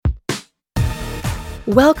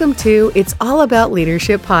Welcome to It's All About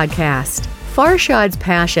Leadership podcast. Farshad's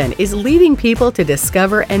passion is leading people to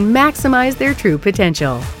discover and maximize their true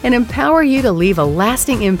potential and empower you to leave a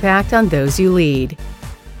lasting impact on those you lead.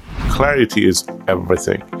 Clarity is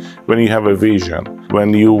everything. When you have a vision,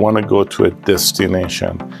 when you want to go to a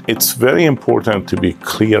destination, it's very important to be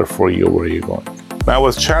clear for you where you're going. I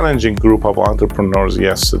was challenging a group of entrepreneurs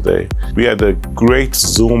yesterday. We had a great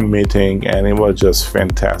Zoom meeting and it was just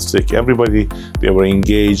fantastic. Everybody, they were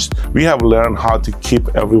engaged. We have learned how to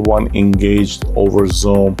keep everyone engaged over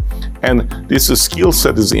Zoom. And this skill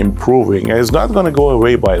set is improving and it's not going to go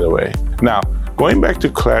away, by the way. Now, going back to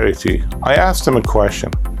clarity, I asked them a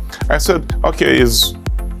question. I said, okay, it's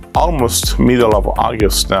almost middle of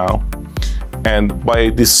August now. And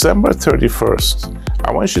by December 31st,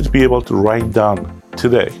 I want you to be able to write down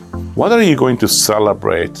today, what are you going to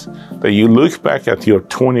celebrate that you look back at your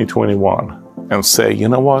 2021 and say, you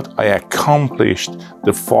know what, I accomplished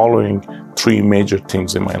the following 3 major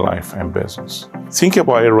things in my life and business. Think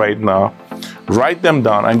about it right now, write them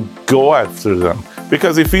down and go after them.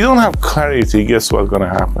 Because if you don't have clarity, guess what's going to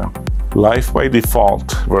happen? Life by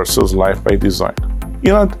default versus life by design.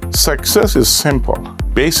 You know, success is simple.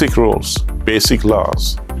 Basic rules, basic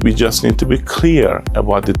laws. We just need to be clear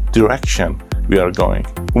about the direction we are going.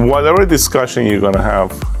 Whatever discussion you're going to have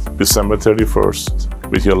December 31st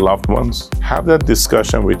with your loved ones, have that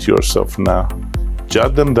discussion with yourself now.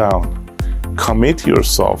 Jot them down. Commit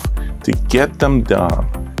yourself to get them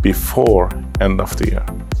done before end of the year.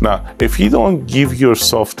 Now, if you don't give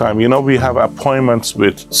yourself time, you know, we have appointments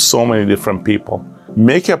with so many different people.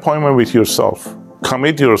 Make an appointment with yourself.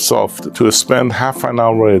 Commit yourself to spend half an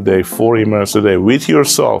hour a day, 40 minutes a day with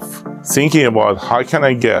yourself, thinking about how can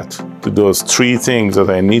I get to those 3 things that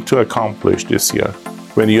I need to accomplish this year.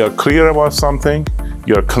 When you are clear about something,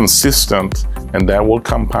 you're consistent, and that will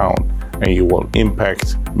compound, and you will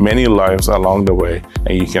impact many lives along the way,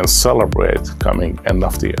 and you can celebrate coming end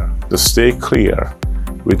of the year. To stay clear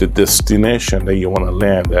with the destination that you want to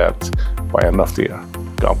land at by end of the year.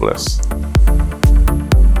 God bless.